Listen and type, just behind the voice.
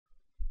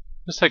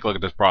Let's take a look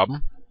at this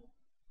problem.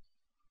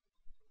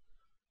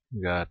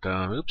 We got,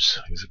 oops,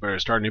 I guess I better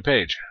start a new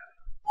page.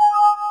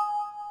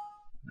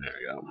 There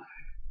we go.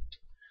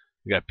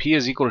 We got P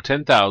is equal to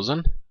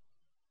 10,000.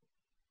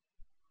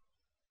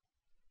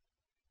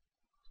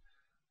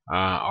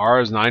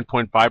 R is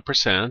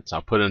 9.5%. So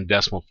I'll put it in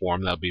decimal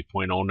form. That'll be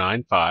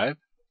 0.095.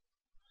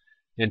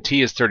 And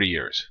T is 30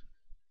 years.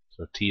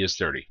 So T is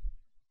 30.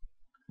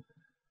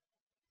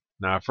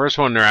 Now, the first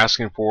one they're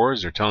asking for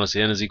is they're telling us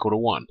N is equal to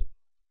 1.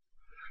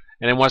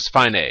 And it wants to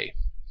find A.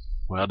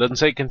 Well, it doesn't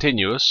say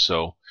continuous,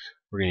 so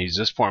we're going to use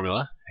this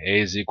formula. A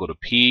is equal to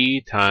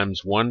P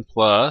times 1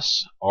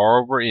 plus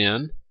R over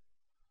N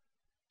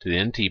to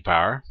the NT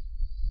power.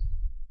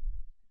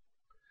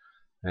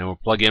 And we'll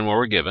plug in what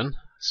we're given.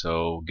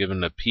 So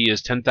given that P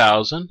is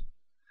 10,000,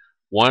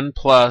 1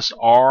 plus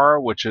R,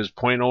 which is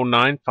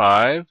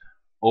 0.095,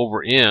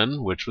 over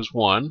N, which was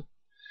 1,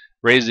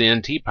 raised to the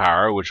NT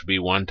power, which would be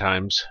 1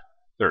 times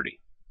 30.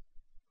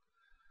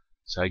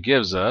 So that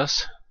gives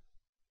us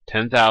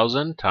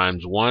 10,000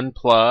 times 1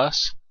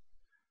 plus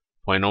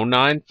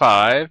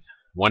 0.095.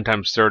 1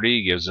 times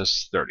 30 gives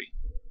us 30.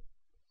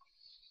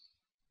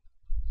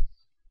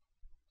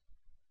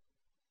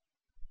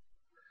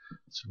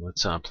 So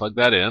let's plug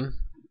that in.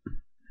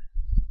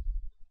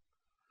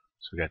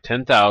 So we got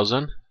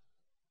 10,000,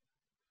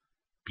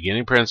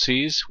 beginning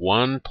parentheses,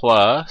 1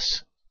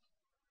 plus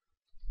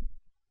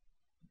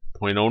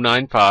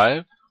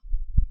 0.095,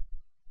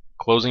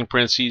 closing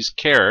parentheses,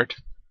 caret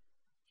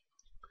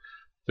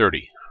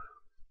 30.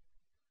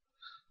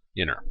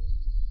 Enter.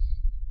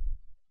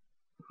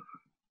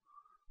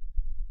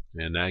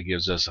 And that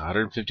gives us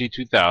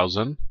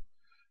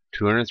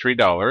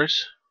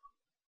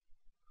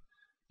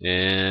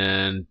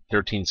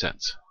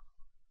 $152,203.13.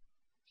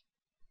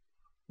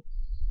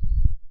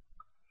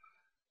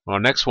 Well,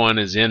 next one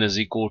is N is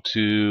equal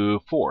to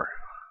 4.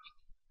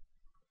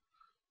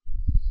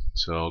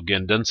 So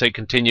again, doesn't say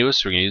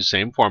continuous, so we're going to use the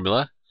same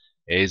formula.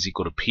 A is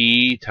equal to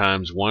P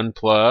times 1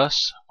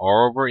 plus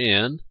R over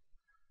N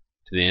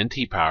to the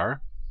NT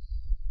power.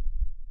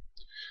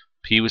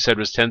 P we said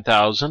was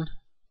 10,000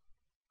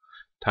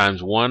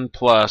 times 1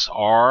 plus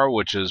R,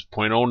 which is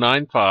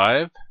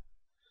 0.095,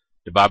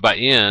 divided by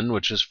N,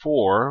 which is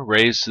 4,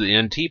 raised to the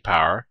NT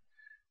power,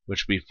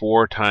 which would be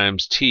 4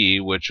 times T,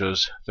 which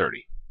is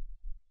 30.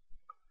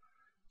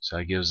 So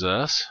that gives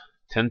us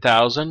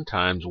 10,000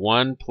 times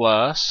 1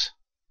 plus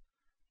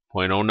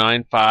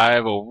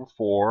 0.095 over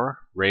 4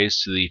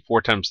 raised to the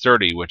 4 times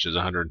 30, which is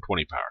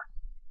 120 power.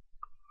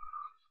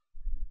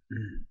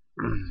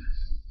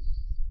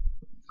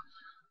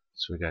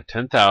 So we got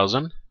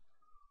 10,000,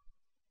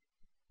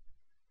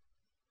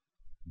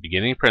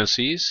 beginning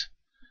parentheses,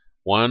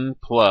 1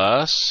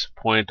 plus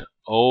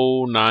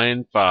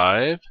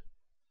 0.095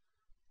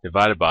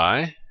 divided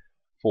by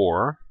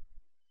 4,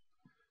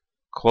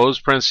 close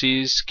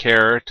parentheses,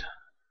 caret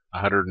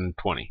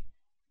 120.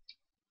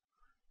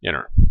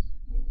 Enter.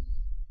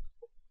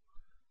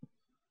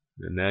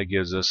 And that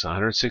gives us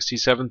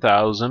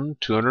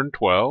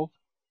 167,212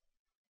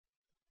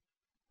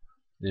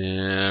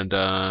 and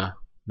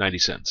 90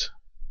 cents.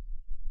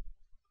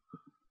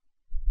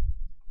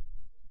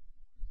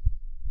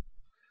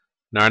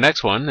 Now our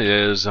next one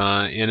is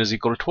N is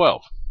equal to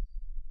 12.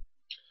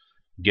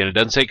 Again, it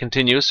doesn't say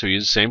continuous, so we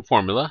use the same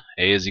formula.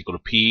 A is equal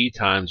to P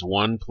times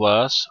 1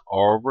 plus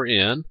R over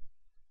N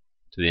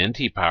to the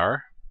NT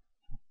power.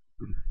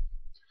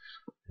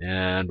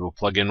 And we'll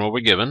plug in what we're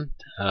given.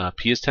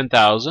 P is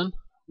 10,000.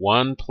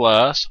 1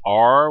 plus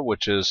R,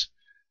 which is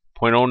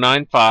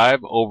 0.095,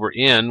 over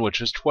N, which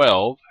is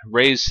 12,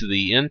 raised to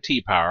the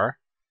NT power,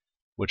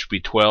 which would be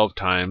 12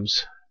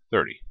 times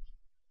 30.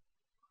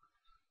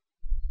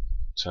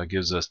 So that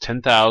gives us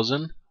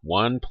 10,000,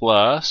 1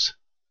 plus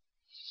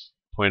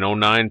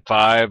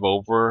 0.095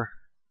 over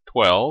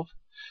 12,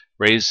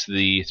 raised to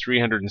the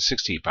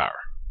 360 power.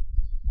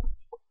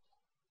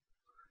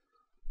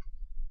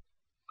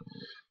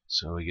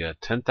 So we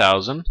get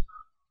 10,000,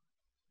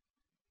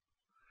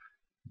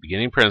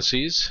 beginning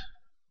parentheses,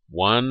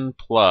 1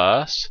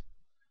 plus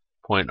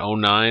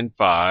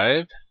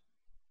 0.095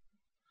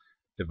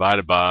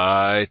 divided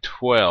by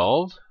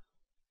 12,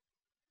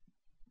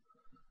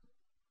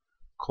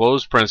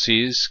 close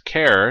parentheses,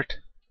 caret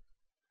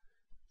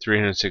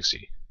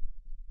 360.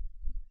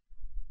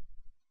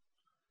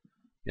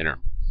 Enter.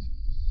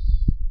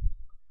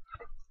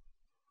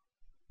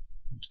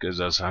 Which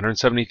gives us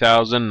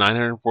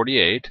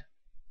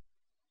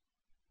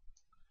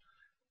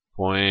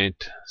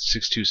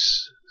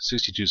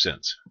 170,948.62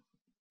 cents.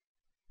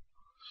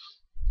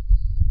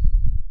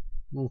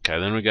 Okay,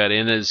 then we got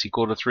N is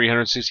equal to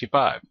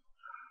 365.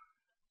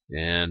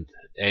 And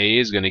A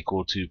is going to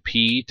equal to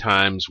P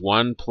times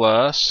 1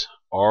 plus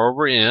R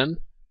over N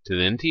to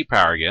the NT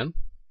power again.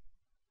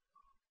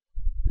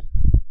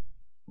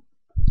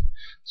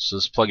 So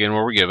let's plug in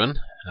what we're given.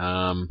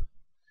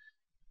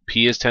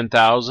 P is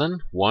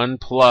 10,000. 1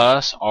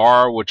 plus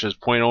R, which is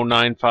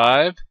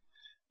 0.095,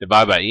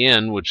 divided by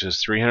N, which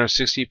is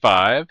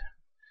 365,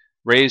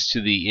 raised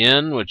to the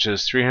N, which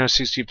is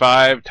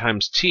 365,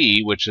 times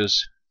T, which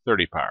is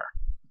 30 power.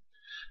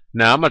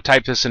 Now I'm going to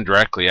type this in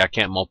directly. I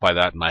can't multiply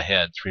that in my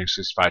head.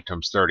 365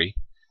 times 30.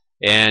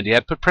 And you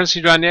had to put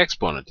parentheses around the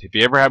exponent. If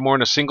you ever have more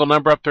than a single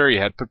number up there, you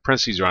had to put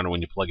parentheses around it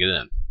when you plug it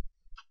in.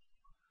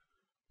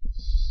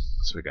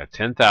 So we got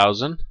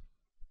 10,000.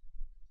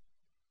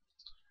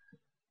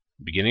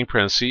 Beginning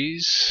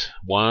parentheses,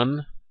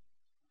 1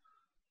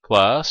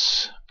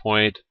 plus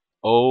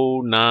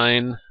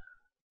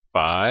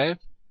 0.095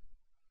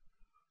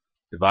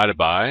 divided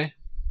by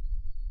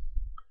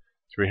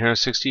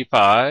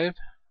 365,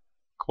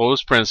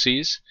 close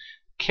parentheses,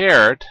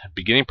 caret,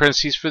 beginning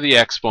parentheses for the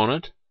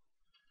exponent,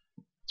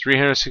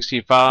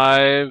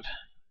 365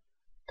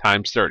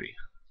 times 30.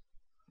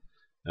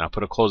 And I'll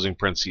put a closing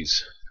parentheses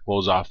to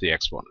close off the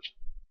exponent.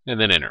 And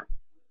then enter.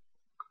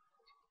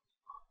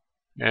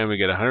 And we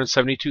get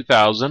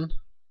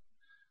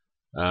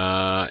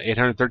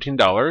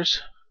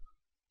 $172,813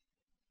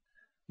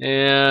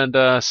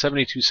 and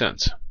 72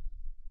 cents.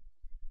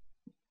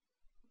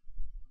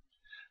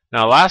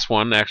 Now, the last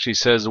one actually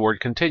says the word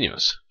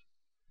continuous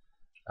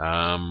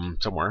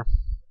somewhere.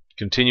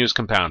 Continuous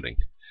compounding.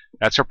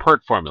 That's our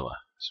PERT formula.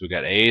 So we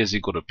got A is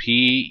equal to P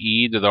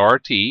e to the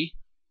RT.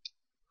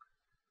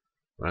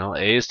 Well,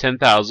 A is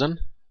 10,000.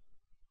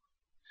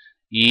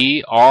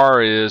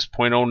 R is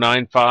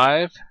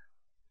 0.095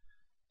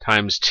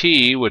 times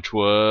T, which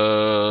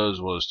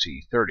was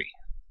T, 30.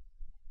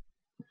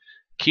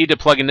 Key to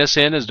plugging this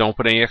in is don't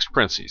put any extra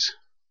parentheses.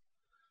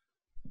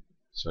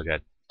 So I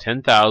got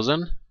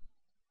 10,000.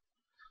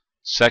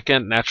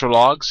 Second natural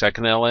log,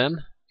 second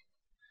ln.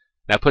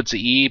 That puts the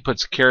E,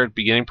 puts the caret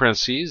beginning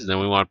parentheses. Then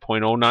we want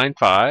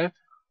 0.095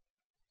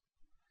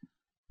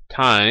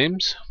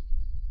 times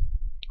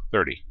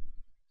 30.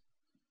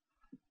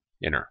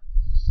 Enter.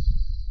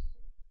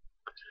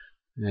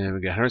 And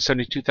we got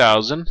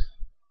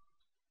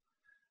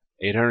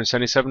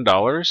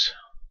 $172,877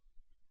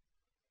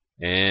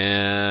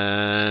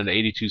 and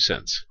 82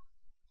 cents.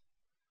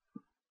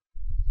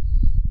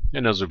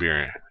 And those will be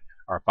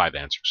our 5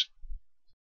 answers.